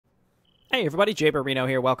Hey everybody, Jay Barino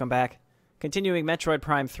here, welcome back. Continuing Metroid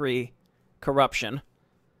Prime 3, Corruption.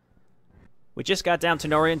 We just got down to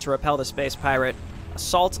Norian to repel the space pirate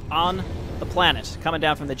assault on the planet, coming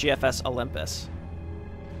down from the GFS Olympus.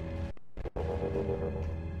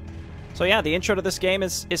 So yeah, the intro to this game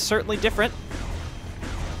is certainly different.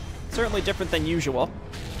 Certainly different than usual.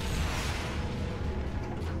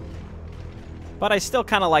 But I still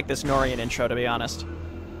kind of like this Norian intro, to be honest.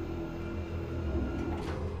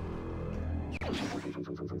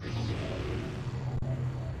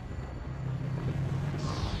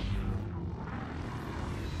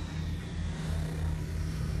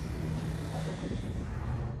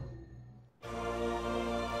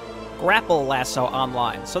 Grapple Lasso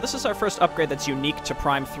Online. So this is our first upgrade that's unique to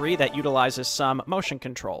Prime 3 that utilizes some motion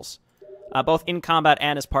controls, both in combat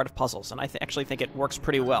and as part of puzzles, and I actually think it works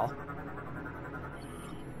pretty well.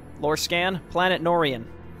 Lore scan, Planet Norian.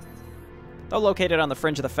 Though located on the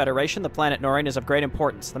fringe of the Federation, the planet Norian is of great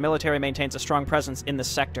importance. The military maintains a strong presence in this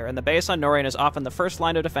sector, and the base on Norian is often the first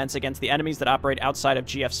line of defense against the enemies that operate outside of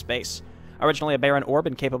GF space. Originally a barren orb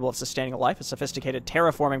incapable of sustaining a life, a sophisticated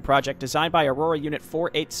terraforming project designed by Aurora Unit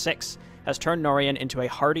 486 has turned Norian into a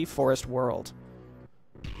hardy forest world.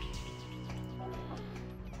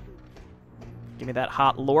 Give me that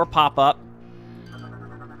hot lore pop-up.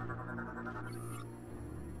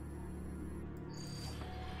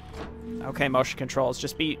 Okay, motion controls.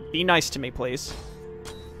 Just be nice to me, please.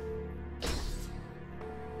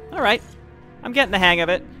 Alright. I'm getting the hang of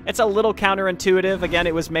it. It's a little counterintuitive. Again,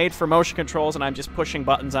 it was made for motion controls, and I'm just pushing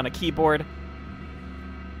buttons on a keyboard.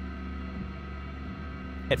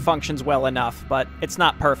 It functions well enough, but it's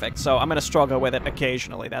not perfect, so I'm going to struggle with it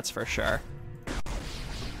occasionally, that's for sure.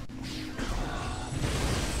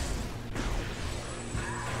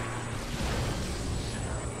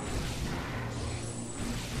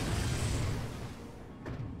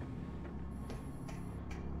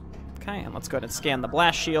 Okay, and let's go ahead and scan the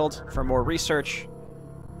blast shield for more research.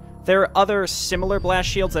 There are other similar blast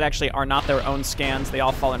shields that actually are not their own scans. They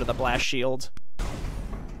all fall under the blast shield.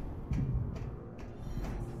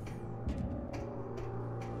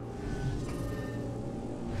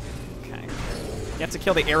 Okay. You have to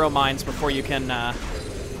kill the arrow mines before you can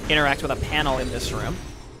interact with a panel in this room.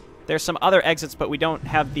 There's some other exits, but we don't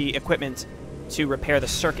have the equipment to repair the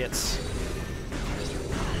circuits.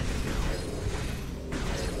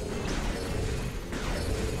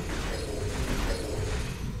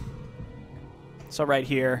 So right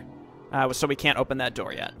here, so we can't open that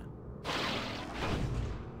door yet.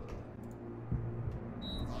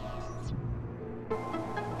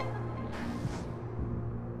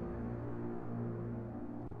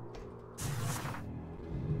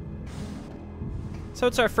 So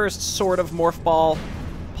it's our first sort of morph ball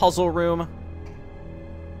puzzle room.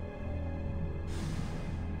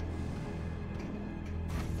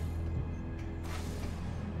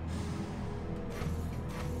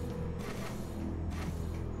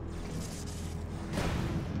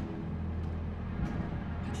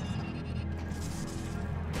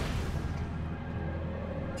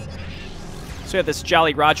 So we have this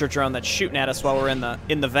Jolly Roger drone that's shooting at us while we're in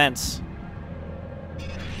the vents.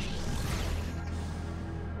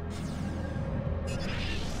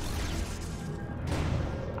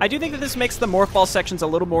 I do think that this makes the morph ball sections a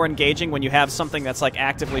little more engaging when you have something that's like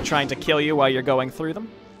actively trying to kill you while you're going through them.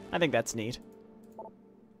 I think that's neat.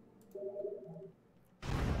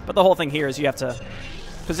 But the whole thing here is you have to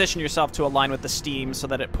position yourself to align with the steam so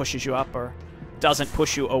that it pushes you up or doesn't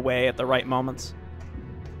push you away at the right moments.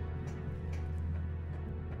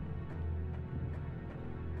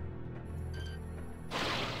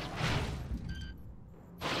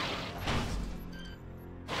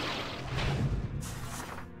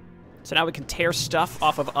 So now we can tear stuff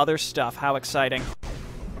off of other stuff. How exciting.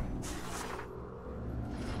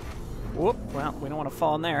 Whoop, well, we don't want to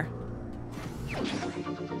fall in there.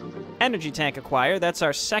 Energy tank acquired. That's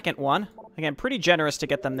our second one. Again, pretty generous to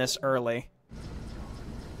get them this early.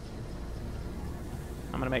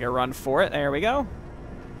 I'm going to make a run for it. There we go.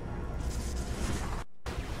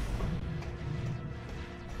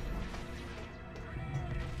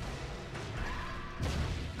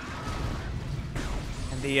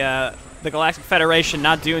 The Galactic Federation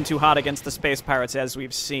not doing too hot against the space pirates, as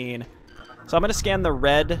we've seen. So I'm going to scan the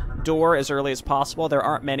red door as early as possible. There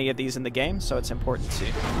aren't many of these in the game, so it's important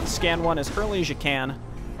to scan one as early as you can.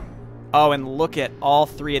 Oh, and look at all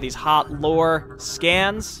three of these hot lore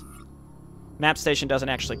scans. Map station doesn't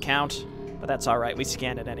actually count, but that's alright. We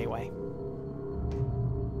scanned it anyway.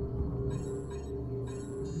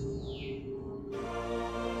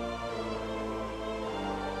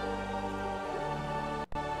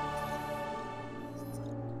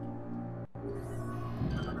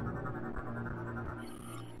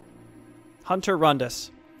 Hunter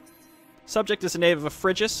Rundus. Subject is a native of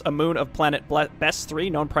Phrygia, a moon of planet Best 3,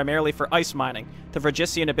 known primarily for ice mining. The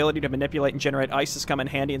Phrygian ability to manipulate and generate ice has come in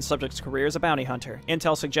handy in Subject's career as a bounty hunter.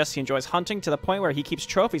 Intel suggests he enjoys hunting to the point where he keeps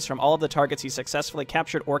trophies from all of the targets he successfully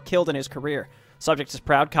captured or killed in his career. Subject is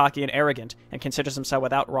proud, cocky, and arrogant, and considers himself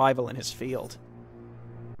without rival in his field.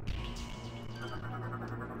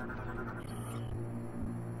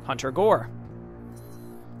 Hunter Gore.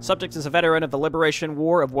 Subject is a veteran of the Liberation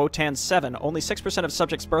War of Wotan 7. Only 6% of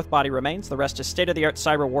Subject's birth body remains, the rest is state-of-the-art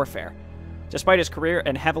cyber warfare. Despite his career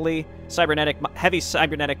and heavy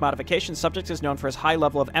cybernetic modifications, Subject is known for his high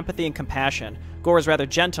level of empathy and compassion. Gore is rather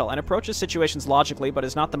gentle and approaches situations logically, but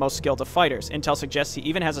is not the most skilled of fighters. Intel suggests he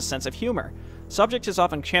even has a sense of humor. Subject is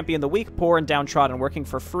often championing the weak, poor, and downtrodden, working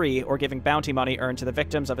for free or giving bounty money earned to the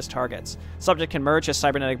victims of his targets. Subject can merge his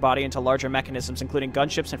cybernetic body into larger mechanisms, including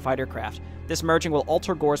gunships and fighter craft. This merging will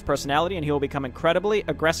alter Gore's personality, and he will become incredibly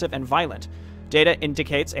aggressive and violent. Data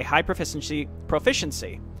indicates a high proficiency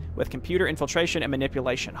with computer infiltration and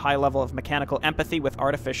manipulation, high level of mechanical empathy with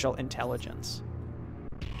artificial intelligence.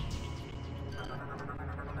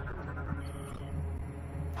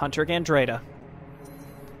 Hunter Gandreda.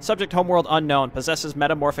 Subject homeworld unknown, possesses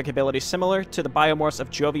metamorphic abilities similar to the biomorphs of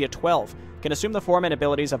Jovia 12, can assume the form and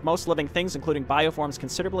abilities of most living things, including bioforms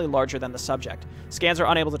considerably larger than the subject. Scans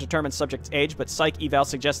are unable to determine subject's age, but psych eval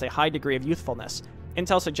suggests a high degree of youthfulness.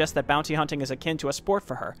 Intel suggests that bounty hunting is akin to a sport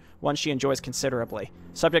for her, one she enjoys considerably.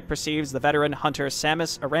 Subject perceives the veteran hunter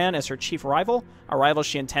Samus Aran as her chief rival, a rival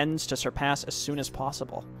she intends to surpass as soon as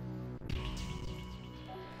possible.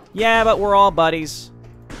 Yeah, but we're all buddies.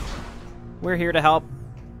 We're here to help.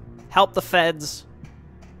 Help the feds.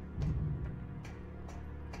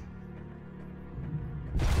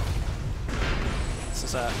 This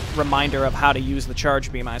is a reminder of how to use the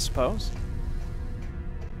charge beam, I suppose.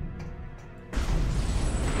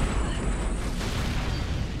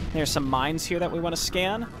 There's some mines here that we want to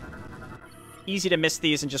scan. Easy to miss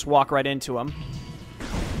these and just walk right into them.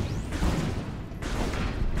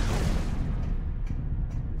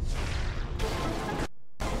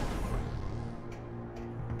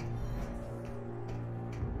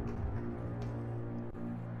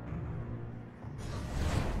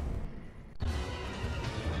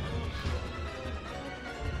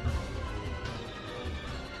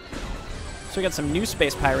 So we got some new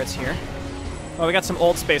space pirates here. Oh, we got some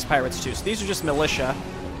old space pirates too. So these are just militia.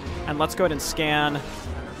 And let's go ahead and scan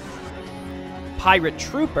Pirate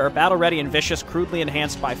Trooper, battle ready and vicious, crudely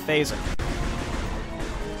enhanced by phasing.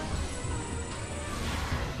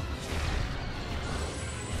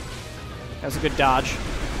 That was a good dodge.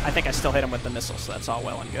 I think I still hit him with the missile, so that's all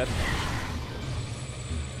well and good.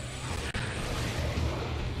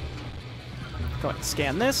 Go ahead and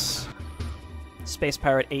scan this. Space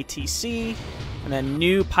Pirate ATC, and then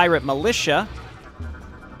new Pirate Militia.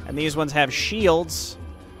 And these ones have shields.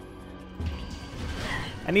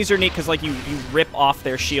 And these are neat because, like, you rip off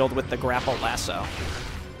their shield with the Grapple Lasso.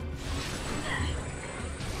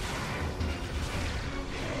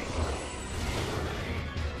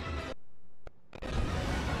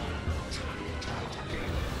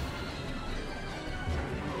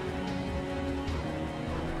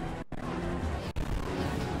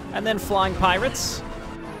 And then Flying Pirates.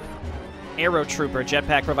 Aero Trooper.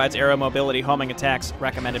 Jetpack provides aero mobility, homing attacks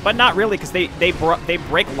recommended. But not really, because they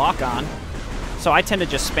break lock-on. So I tend to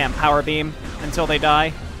just spam Power Beam until they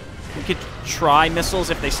die. You could try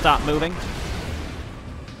missiles if they stop moving.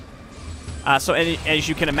 So as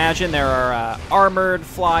you can imagine, there are armored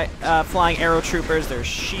flying Aero Troopers. There's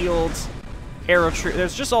shields.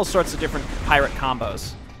 There's just all sorts of different pirate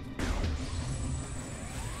combos.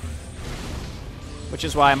 Which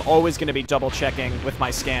is why I'm always going to be double-checking with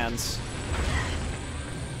my scans.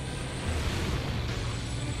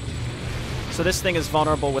 So this thing is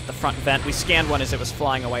vulnerable with the front vent. We scanned one as it was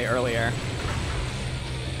flying away earlier.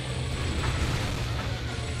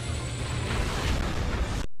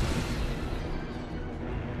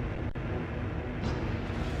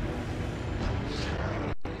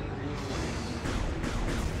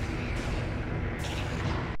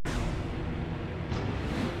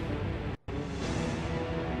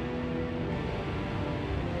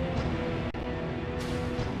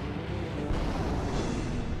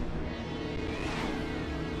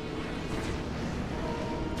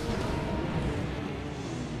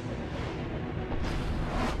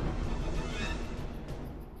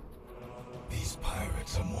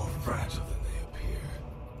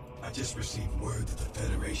 I just received word that the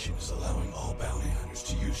Federation is allowing all bounty hunters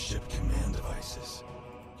to use ship command devices.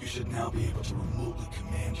 You should now be able to remotely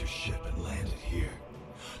command your ship and land it here.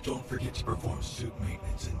 Don't forget to perform suit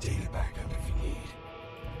maintenance and data backup if you need.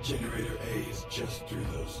 Generator A is just through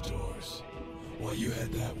those doors. While you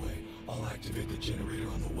head that way, I'll activate the generator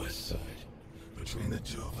on the west side. Between the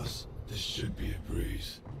two of us, this should be a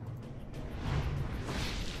breeze.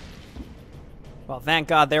 Well, thank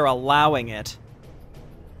God they're allowing it.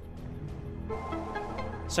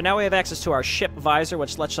 So now we have access to our ship visor,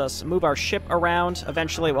 which lets us move our ship around.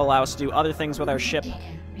 Eventually it will allow us to do other things with our ship.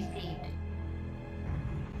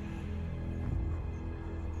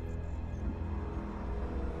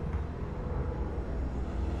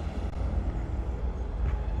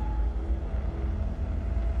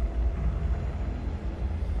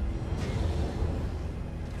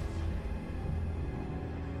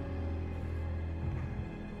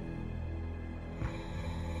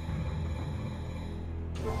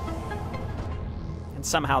 And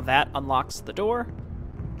somehow that unlocks the door.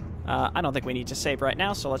 I don't think we need to save right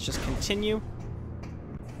now, so let's just continue.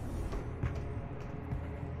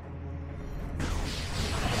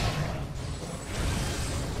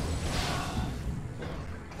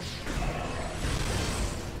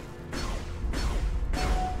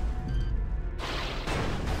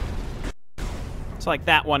 It's like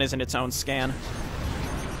that one isn't its own scan.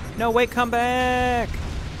 No, wait, come back!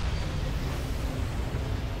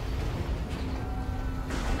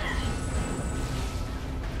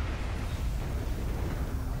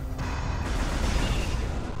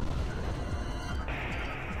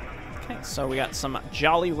 So we got some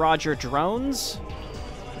Jolly Roger drones.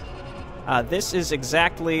 This is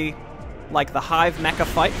exactly like the Hive mecha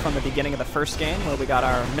fight from the beginning of the first game, where we got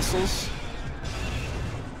our missiles.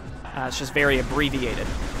 It's just very abbreviated.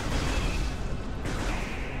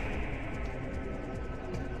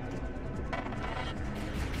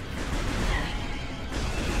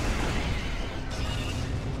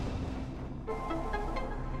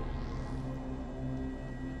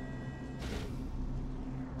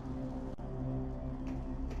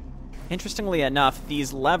 Interestingly enough,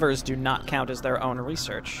 these levers do not count as their own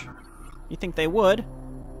research. You think they would,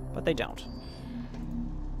 but they don't.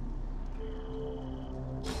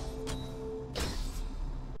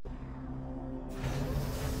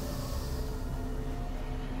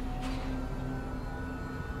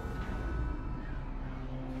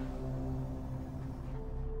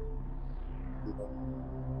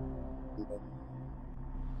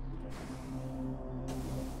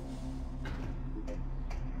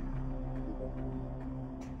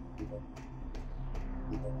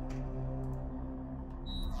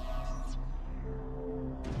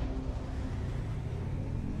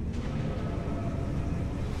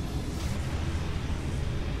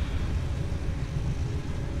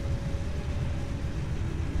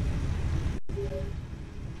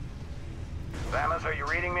 Samus, are you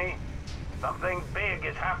reading me? Something big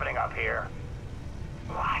is happening up here.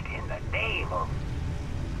 What in the name of...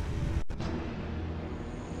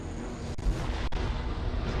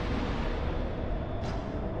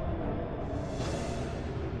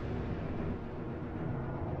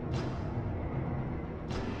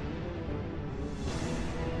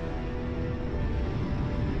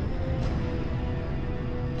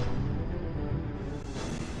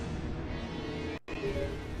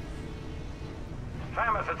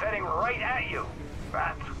 Samus, it's heading right at you.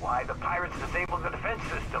 That's why the pirates disabled the defense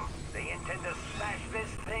system. They intend to smash this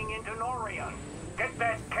thing into Norion. Get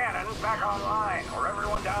that cannon back online, or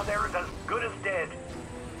everyone down there is as good as dead.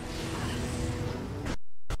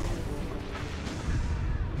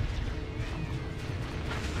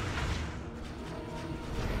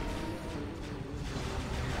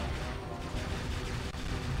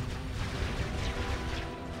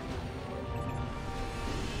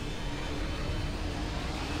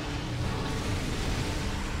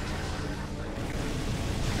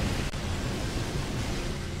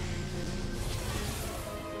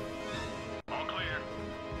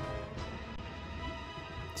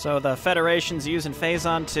 So the Federation's using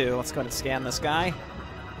Phazon too. Let's go ahead and scan this guy.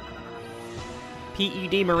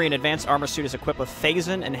 PED Marine Advanced Armor Suit is equipped with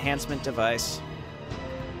Phazon Enhancement Device.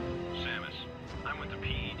 Samus, I'm with the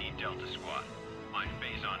PED Delta Squad. My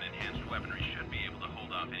Phazon Enhanced Weaponry should be able to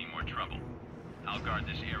hold off any more trouble. I'll guard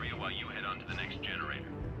this area while you head on to the next generator.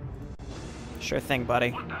 Sure thing, buddy.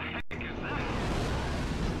 What the heck is that?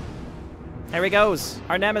 There he goes.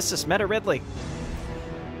 Our nemesis, Meta Ridley.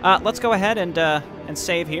 Let's go ahead and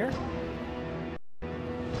save here.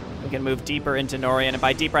 We can move deeper into Norion, and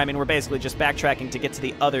by deeper I mean we're basically just backtracking to get to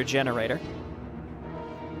the other generator.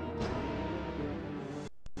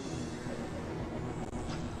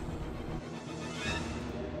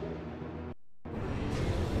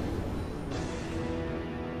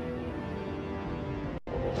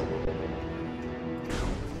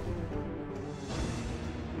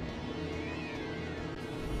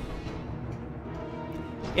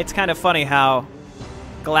 It's kind of funny how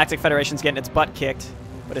Galactic Federation's getting its butt kicked,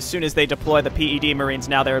 but as soon as they deploy the PED Marines,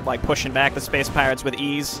 now they're like pushing back the space pirates with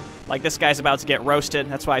ease. Like, this guy's about to get roasted.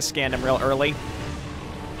 That's why I scanned him real early.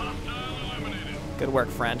 Good work,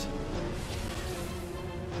 friend.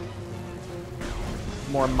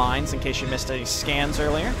 More mines in case you missed any scans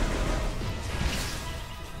earlier.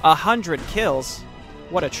 100 kills.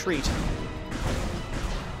 What a treat.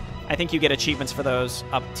 I think you get achievements for those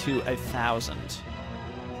up to 1,000.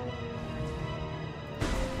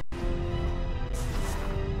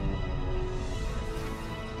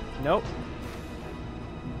 Nope.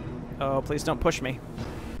 Oh, please don't push me.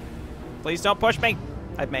 Please don't push me.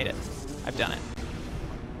 I've made it. I've done it.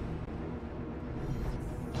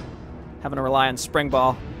 Having to rely on spring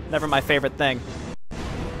ball. Never my favorite thing.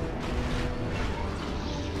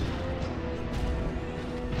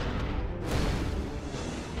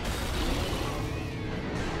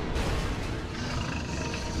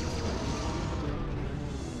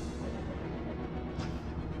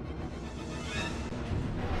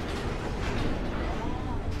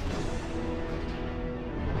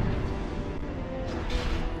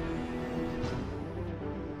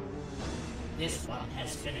 This one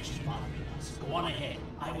has finished bothering us. Go on ahead.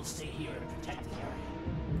 I will stay here and protect the area.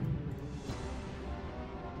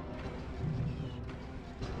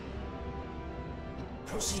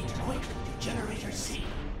 Proceed quickly to Generator C.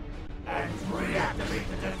 And reactivate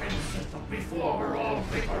the defense system before we're all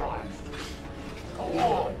vaporized. Go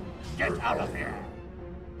on, get out of here.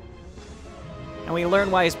 And we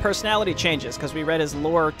learn why his personality changes, because we read his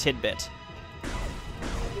lore tidbit.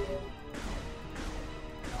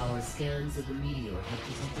 Our scans of the meteor have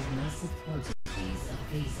detected massive quantities of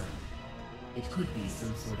phazon. It could be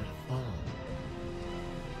some sort of bomb.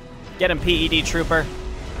 Get him, PED trooper.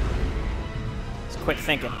 Just quit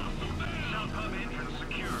thinking.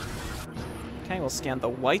 Okay, we'll scan the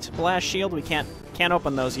white blast shield. We can't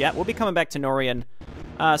open those yet. We'll be coming back to Norian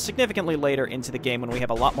significantly later into the game when we have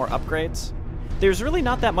a lot more upgrades. There's really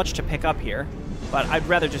not that much to pick up here, but I'd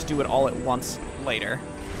rather just do it all at once later,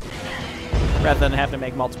 rather than have to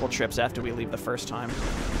make multiple trips after we leave the first time.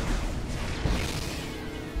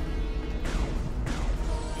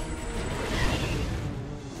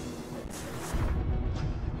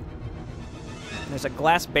 There's a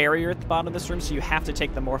glass barrier at the bottom of this room, so you have to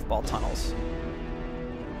take the morph ball tunnels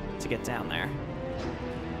to get down there.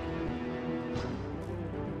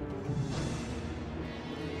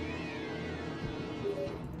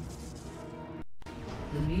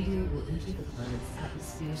 The meteor will enter the planet's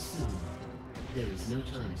atmosphere soon. There is no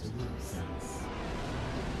time to lose, Samus.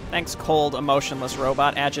 Thanks, cold, emotionless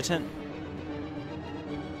robot adjutant.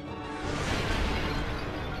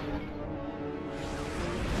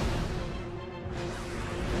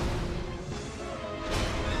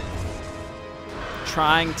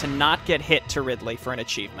 Trying to not get hit to Ridley for an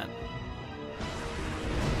achievement.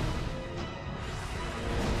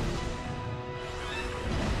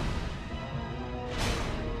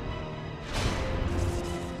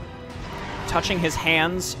 Touching his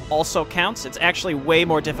hands also counts. It's actually way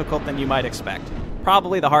more difficult than you might expect.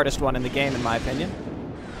 Probably the hardest one in the game, in my opinion.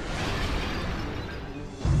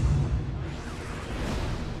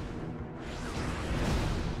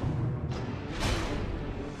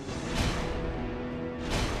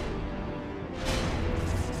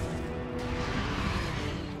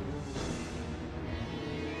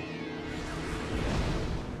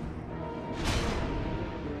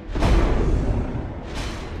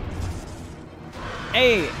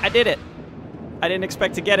 Hey, I did it. I didn't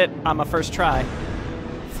expect to get it on my first try.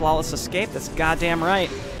 Flawless escape, that's goddamn right.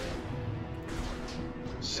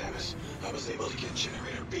 Samus, I was able to get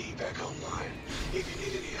Generator B back online. If you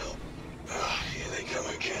need any help. Here they come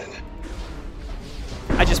again.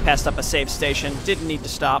 I just passed up a save station. Didn't need to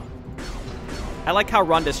stop. I like how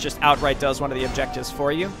Rundus just outright does one of the objectives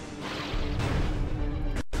for you.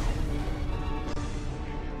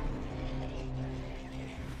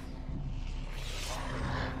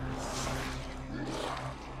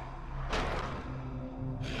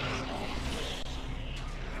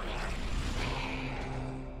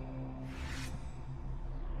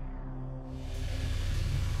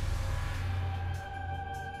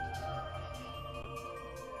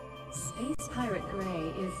 Space Pirate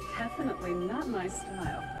Gray is definitely not my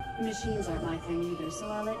style. Machines aren't my thing either, so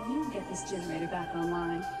I'll let you get this generator back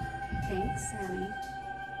online. Thanks, Sammy.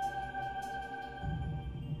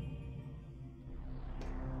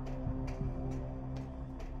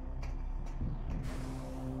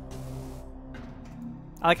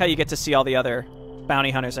 I like how you get to see all the other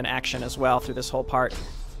bounty hunters in action as well through this whole part.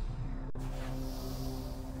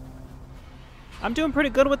 I'm doing pretty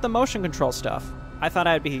good with the motion control stuff. I thought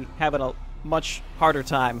I'd be having a much harder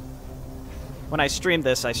time. When I streamed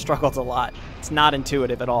this, I struggled a lot. It's not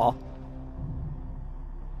intuitive at all.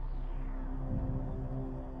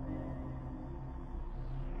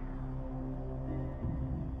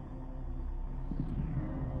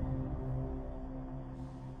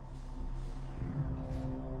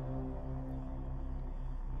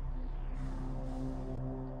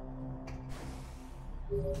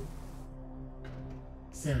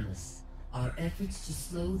 Samus, our efforts to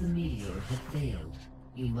slow the meteor have failed.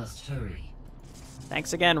 You must hurry.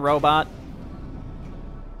 Thanks again, robot.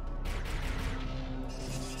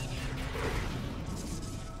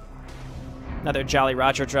 Another Jolly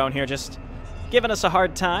Roger drone here, just giving us a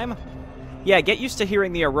hard time. Yeah, get used to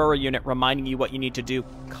hearing the Aurora unit reminding you what you need to do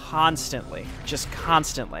constantly. Just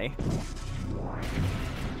constantly.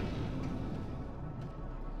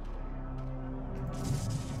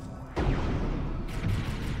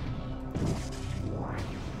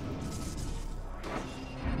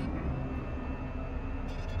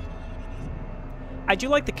 I do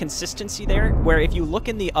like the consistency there, where if you look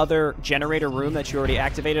in the other generator room that you already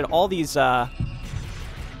activated, all these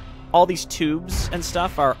tubes and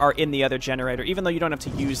stuff are in the other generator, even though you don't have to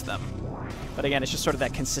use them. But again, it's just sort of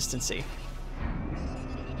that consistency.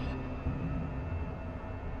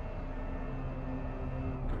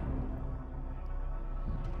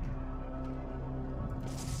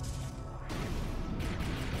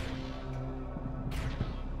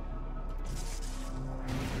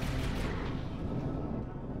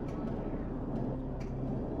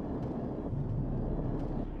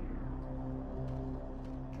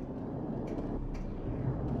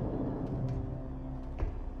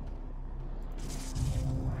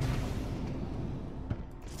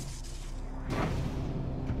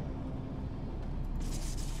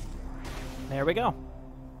 There we go.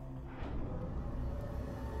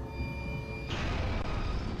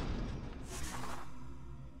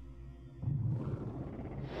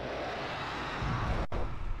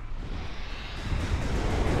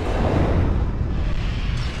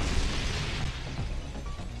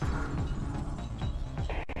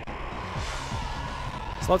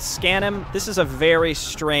 So let's scan him. This is a very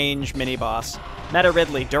strange mini-boss. Meta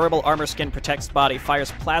Ridley, durable armor skin protects body,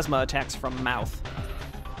 fires plasma attacks from mouth.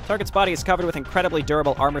 Target's body is covered with incredibly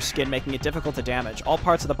durable armor skin, making it difficult to damage. All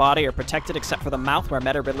parts of the body are protected except for the mouth, where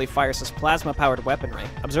Meta Ridley fires his plasma-powered weaponry.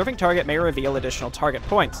 Observing target may reveal additional target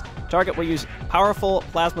points. Target will use powerful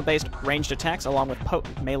plasma-based ranged attacks along with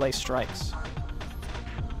potent melee strikes.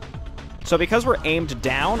 So because we're aimed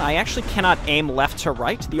down, I actually cannot aim left to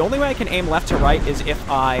right. The only way I can aim left to right is if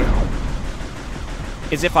I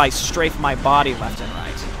strafe my body left and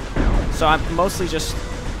right. So I'm mostly just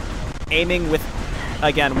aiming with,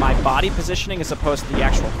 again, my body positioning as opposed to the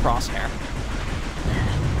actual crosshair.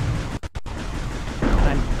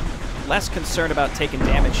 And I'm less concerned about taking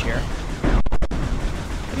damage here.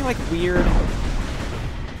 Getting like weird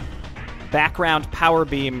background power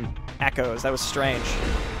beam echoes. That was strange.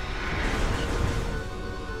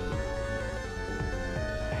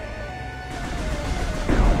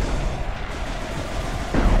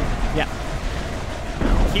 Yeah.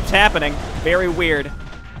 Keeps happening. Very weird.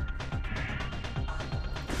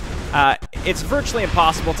 It's virtually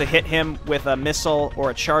impossible to hit him with a missile or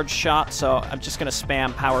a charge shot, so I'm just going to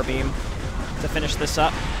spam Power Beam to finish this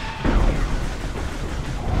up.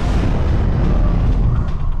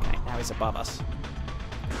 Okay, now he's above us.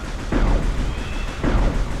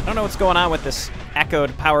 I don't know what's going on with this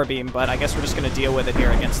echoed Power Beam, but I guess we're just going to deal with it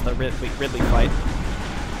here against the Ridley fight.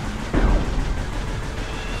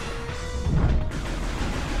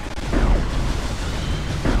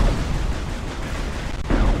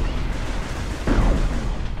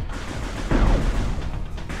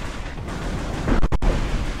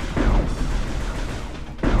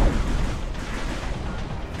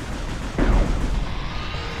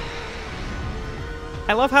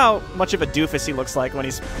 I love how much of a doofus he looks like when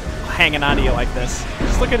he's hanging onto you like this.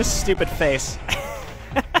 Just look at his stupid face.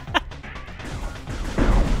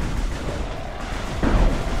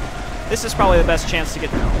 This is probably the best chance to get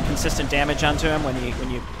consistent damage onto him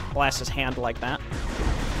when you blast his hand like that.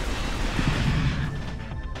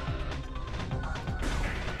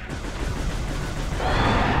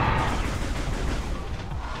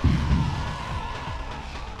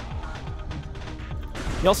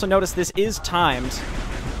 You also notice this is timed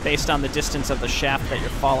based on the distance of the shaft that you're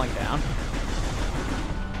falling down.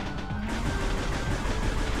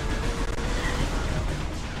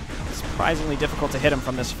 It's surprisingly difficult to hit him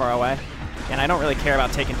from this far away. And I don't really care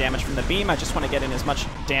about taking damage from the beam, I just want to get in as much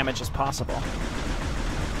damage as possible.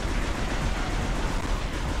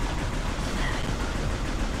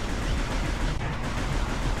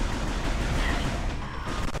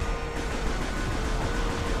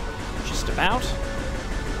 out.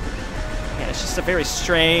 Yeah, it's just a very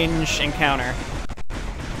strange encounter.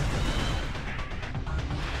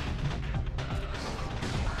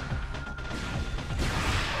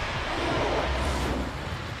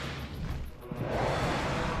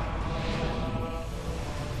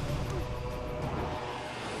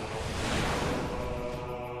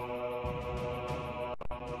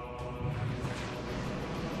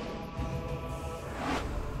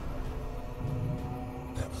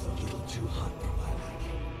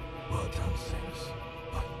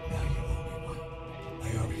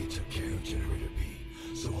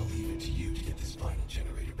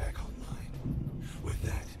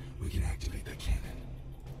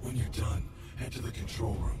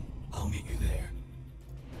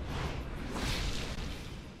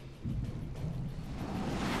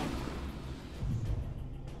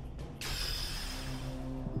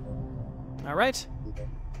 Alright.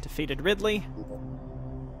 Defeated Ridley.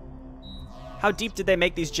 How deep did they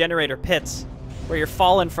make these generator pits? Where you're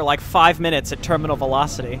falling for like 5 minutes at terminal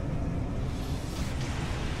velocity.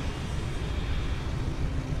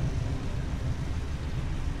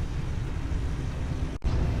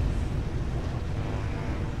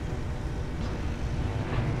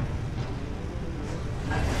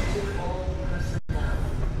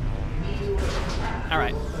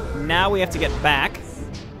 Alright. Now we have to get back.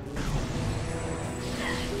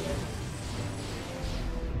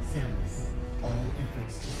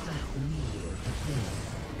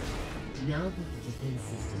 Now that the defense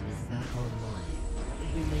system is back online, it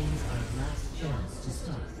remains our last chance to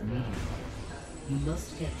stop the meteor. You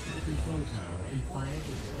must get to the control tower and fire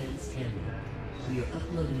the defense cannon. We are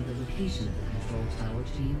uploading the location of the control tower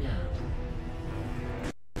to you now.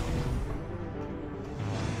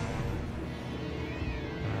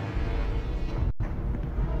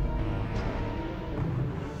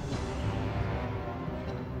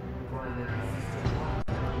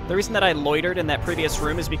 The reason that I loitered in that previous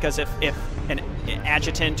room is because if an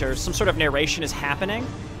adjutant or some sort of narration is happening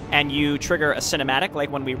and you trigger a cinematic,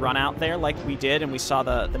 like when we run out there like we did and we saw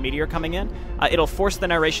the meteor coming in, it'll force the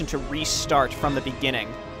narration to restart from the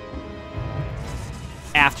beginning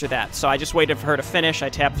after that. So I just waited for her to finish, I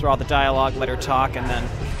tapped through all the dialogue, let her talk, and then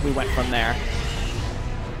we went from there.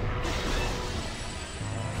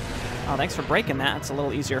 Oh, thanks for breaking that. It's a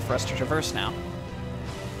little easier for us to traverse now.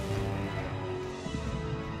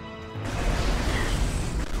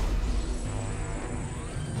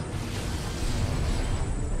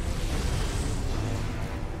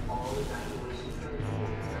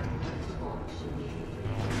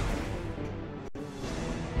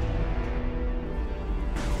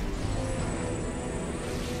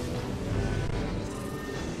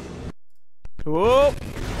 Whoa!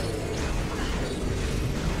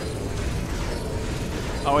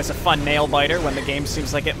 Always a fun nail biter when the game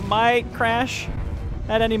seems like it might crash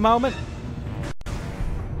at any moment.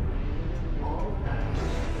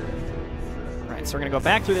 Alright, so we're gonna go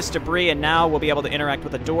back through this debris, and now we'll be able to interact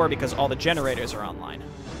with the door because all the generators are online.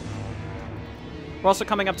 We're also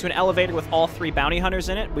coming up to an elevator with all 3 bounty hunters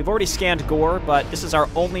in it. We've already scanned Gore, but this is our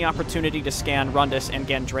only opportunity to scan Rundus and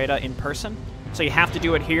Gandreda in person. So you have to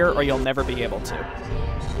do it here or you'll never be able to.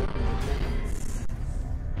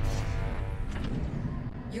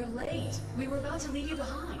 You're late. We were about to leave you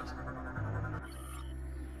behind.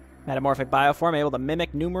 Metamorphic bioform able to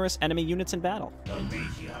mimic numerous enemy units in battle.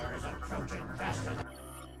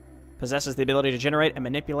 Possesses the ability to generate and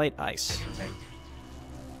manipulate ice.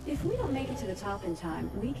 If we don't make it to the top in time,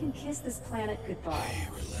 we can kiss this planet goodbye. Hey,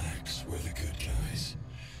 relax. We're the good guys.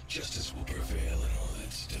 Justice will prevail and all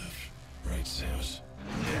that stuff. Right, Samus?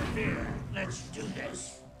 Here, let's do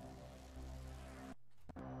this.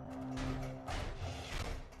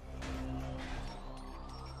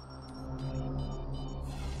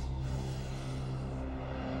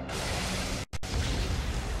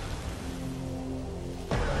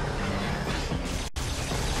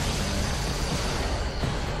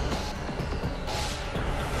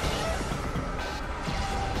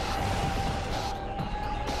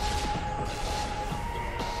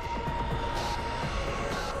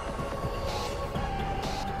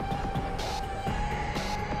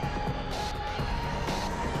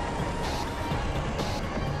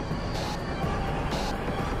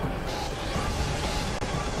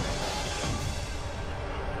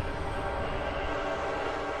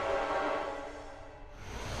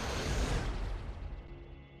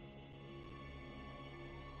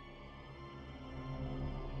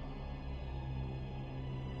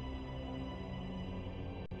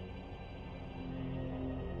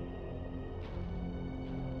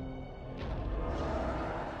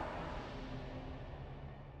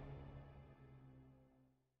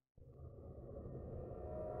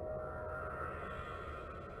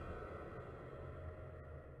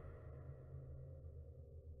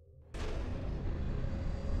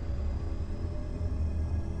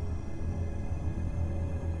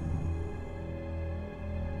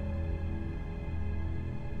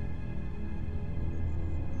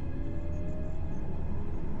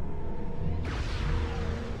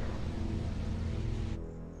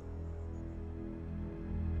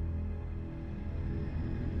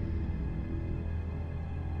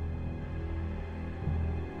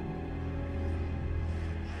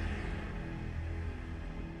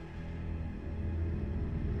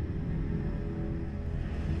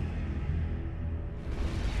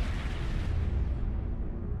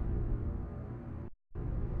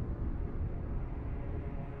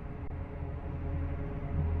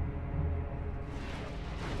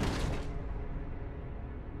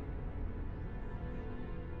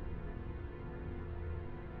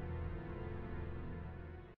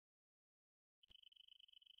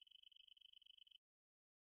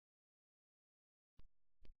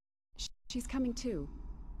 She's coming too.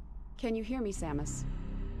 Can you hear me, Samus?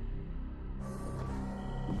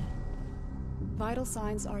 Vital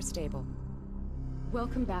signs are stable.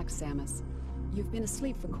 Welcome back, Samus. You've been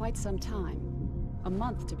asleep for quite some time. A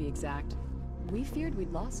month, to be exact. We feared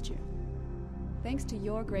we'd lost you. Thanks to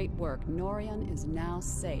your great work, Norion is now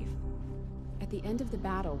safe. At the end of the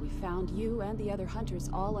battle, we found you and the other hunters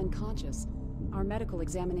all unconscious. Our medical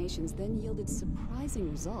examinations then yielded surprising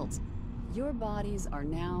results. Your bodies are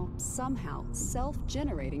now, somehow,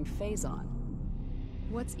 self-generating Phazon.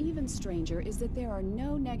 What's even stranger is that there are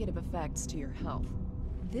no negative effects to your health.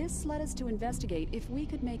 This led us to investigate if we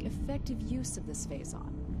could make effective use of this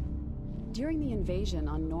Phazon. During the invasion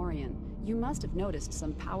on Norion, you must have noticed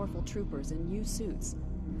some powerful troopers in new suits.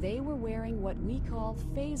 They were wearing what we call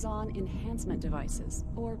Phazon Enhancement Devices,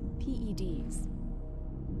 or PEDs.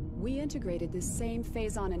 We integrated this same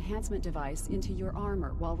Phazon Enhancement device into your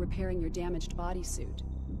armor while repairing your damaged bodysuit.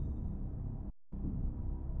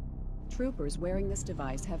 Troopers wearing this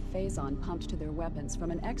device have Phazon pumped to their weapons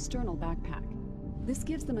from an external backpack. This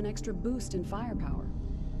gives them an extra boost in firepower.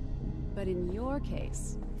 But in your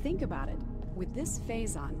case, think about it. With this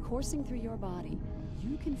Phazon coursing through your body,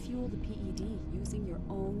 you can fuel the PED using your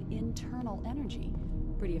own internal energy.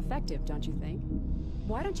 Pretty effective, don't you think?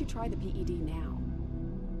 Why don't you try the PED now?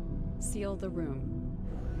 Seal the room.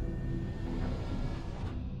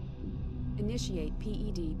 Initiate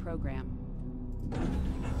PED program.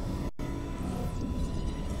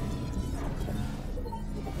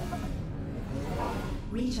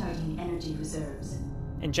 Recharging energy reserves.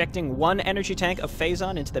 Injecting one energy tank of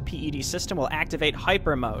Phazon into the PED system will activate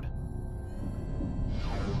Hypermode.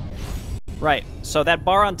 Right, so that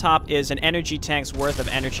bar on top is an energy tank's worth of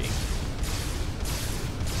energy.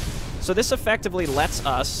 So this effectively lets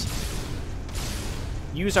us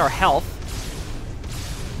use our health.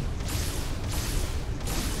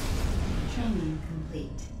 Training complete.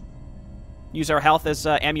 Use our health as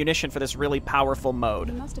ammunition for this really powerful mode.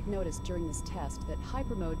 You must have noticed during this test that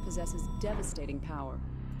Hypermode possesses devastating power.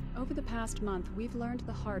 Over the past month, we've learned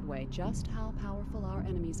the hard way just how powerful our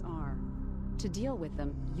enemies are. To deal with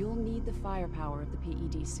them, you'll need the firepower of the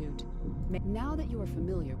PED suit. Now that you are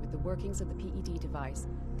familiar with the workings of the PED device,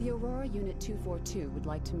 the Aurora Unit 242 would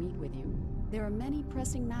like to meet with you. There are many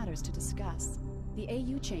pressing matters to discuss. The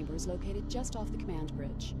AU chamber is located just off the command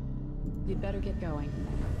bridge. You'd better get going.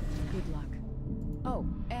 Good luck. Oh,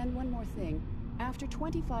 and one more thing. After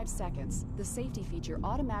 25 seconds, the safety feature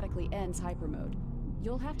automatically ends Hypermode.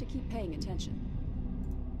 You'll have to keep paying attention.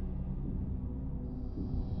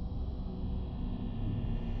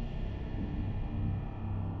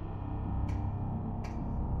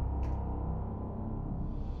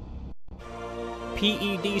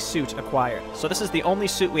 PED suit acquired. So this is the only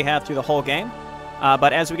suit we have through the whole game.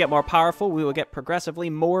 But as we get more powerful, we will get progressively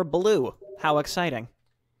more blue. How exciting.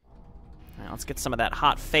 All right, let's get some of that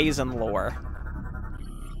hot Phazon lore.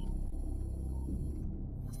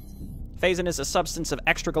 Phazon is a substance of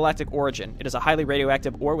extragalactic origin. It is a highly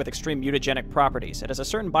radioactive ore with extreme mutagenic properties. It has a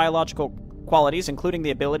certain biological qualities, including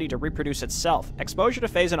the ability to reproduce itself. Exposure to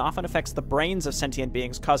Phazon often affects the brains of sentient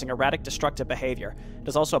beings, causing erratic, destructive behavior. It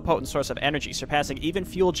is also a potent source of energy, surpassing even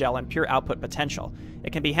fuel gel in pure output potential.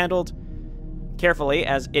 It can be handled carefully,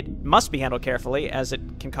 as it must be handled carefully, as it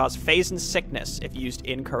can cause Phazon sickness if used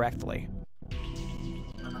incorrectly.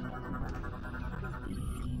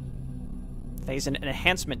 Phazon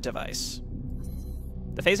Enhancement Device.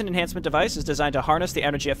 The Phazon Enhancement Device is designed to harness the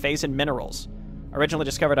energy of Phazon minerals, originally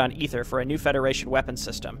discovered on Ether for a new Federation weapon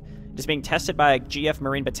system. It is being tested by a GF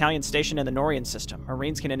Marine Battalion stationed in the Norion system.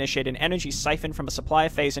 Marines can initiate an energy siphon from a supply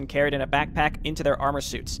of Phazon carried in a backpack into their armor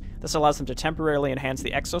suits. This allows them to temporarily enhance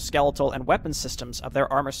the exoskeletal and weapon systems of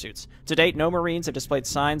their armor suits. To date, no Marines have displayed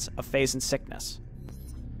signs of Phazon sickness.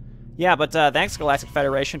 Yeah, but thanks, Galactic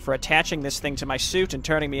Federation, for attaching this thing to my suit and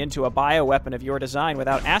turning me into a bioweapon of your design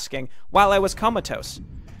without asking while I was comatose.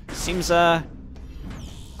 Seems,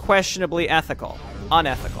 questionably ethical.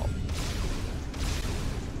 Unethical.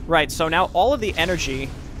 Right, so now all of the energy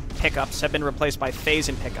pickups have been replaced by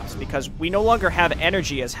Phazon pickups, because we no longer have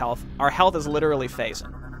energy as health. Our health is literally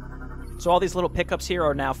Phazon. So all these little pickups here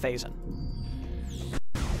are now Phazon.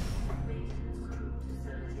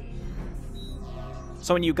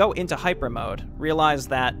 So when you go into hyper mode, realize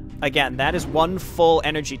that, again, that is one full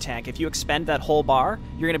energy tank. If you expend that whole bar,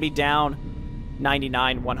 you're going to be down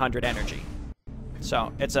 99, 100 energy.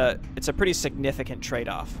 So it's a pretty significant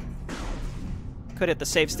trade-off. Could hit the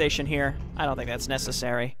save station here. I don't think that's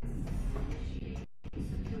necessary.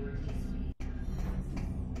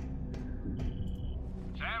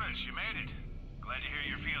 Samus, you made it. Glad to hear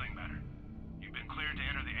you're feeling better. You've been cleared to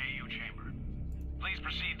enter the AU chamber. Please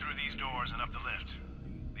proceed through these doors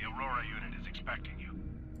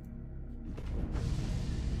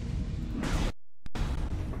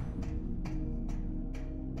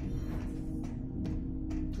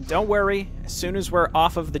don't worry. As soon as we're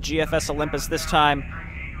off of the GFS Olympus this time,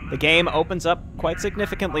 the game opens up quite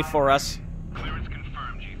significantly for us. Clearance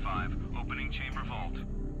confirmed, G5. Opening chamber vault.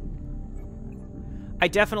 I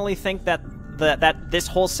definitely think that this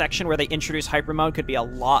whole section where they introduce Hypermode could be a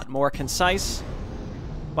lot more concise,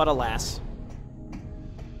 but alas.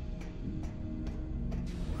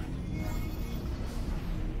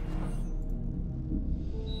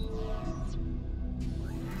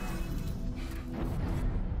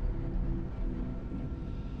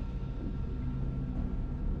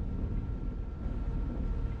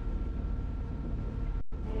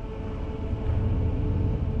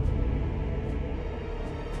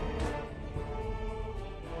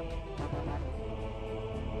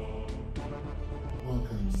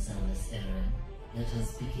 Welcome, Samus Aran. Let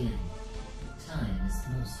us begin. Time is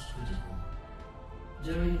most critical.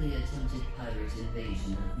 During the attempted pirate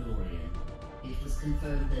invasion of Norian, it was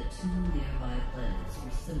confirmed that 2 nearby planets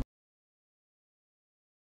were similar.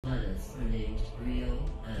 Planets were named Brio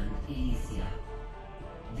and Elysia.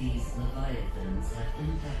 These Leviathans have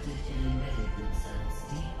impacted and embedded themselves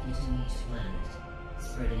deep into each planet,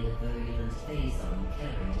 spreading a virulent phazon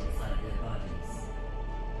carried inside their bodies.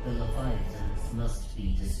 The Leviathans must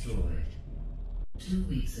be destroyed. 2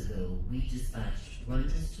 weeks ago, we dispatched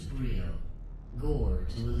Runtus to Brio, Gore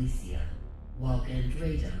to Elysia, while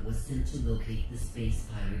Gandreda was sent to locate the space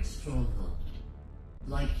pirate stronghold.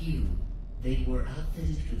 Like you, they were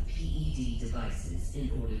outfitted with PED devices in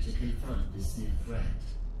order to confront this new threat.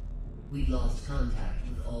 We lost contact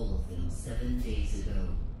with all of them 7 days ago,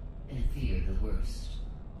 and fear the worst.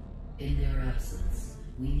 In their absence,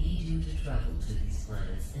 we need you to travel to these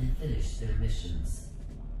planets and finish their missions.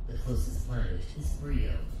 The closest planet is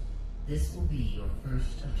Brio. This will be your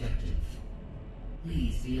first objective.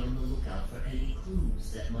 Please be on the lookout for any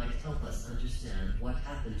clues that might help us understand what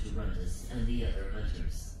happened to Runtus and the other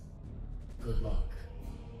hunters. Good luck.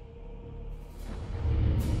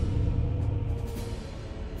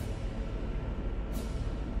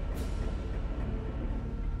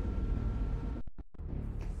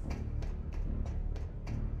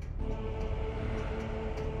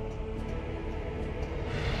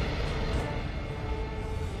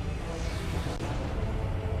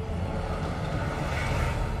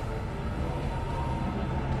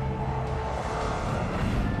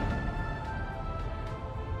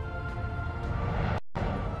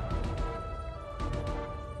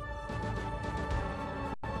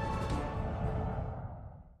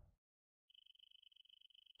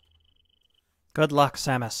 Good luck,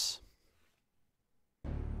 Samus.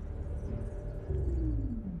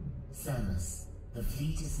 Samus, the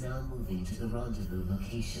fleet is now moving to the rendezvous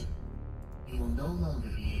location. You will no longer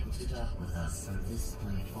be able to dock with us from this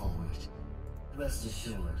point forward. Rest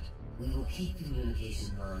assured, we will keep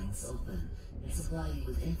communication lines open and supply you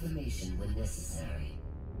with information when necessary.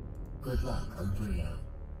 Good luck on Brio.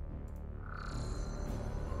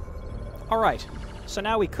 Alright, so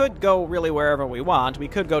now we could go really wherever we want. We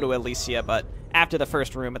could go to Elysia, but after the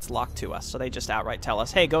first room, it's locked to us. So they just outright tell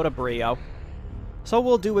us, hey, go to Brio. So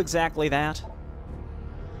we'll do exactly that.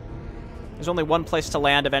 There's only one place to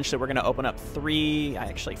land. Eventually, we're going to open up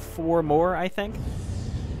 4 more, I think.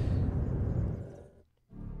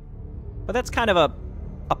 But that's kind of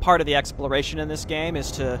a part of the exploration in this game, is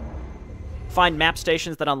to find map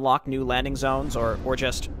stations that unlock new landing zones, or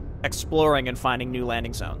just exploring and finding new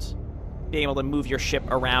landing zones. Being able to move your ship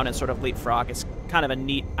around and sort of leapfrog is kind of a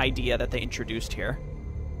neat idea that they introduced here.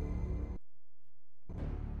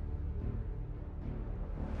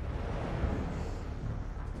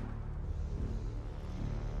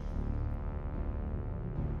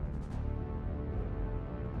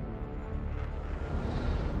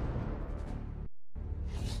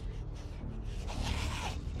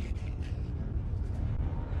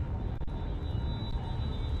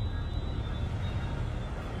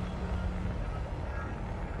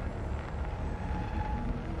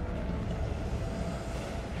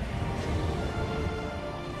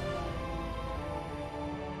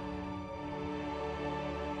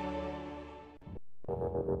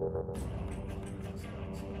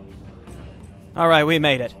 Alright, we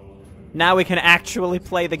made it. Now we can actually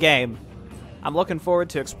play the game. I'm looking forward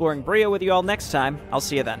to exploring Brio with you all next time. I'll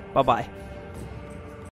see you then. Bye-bye.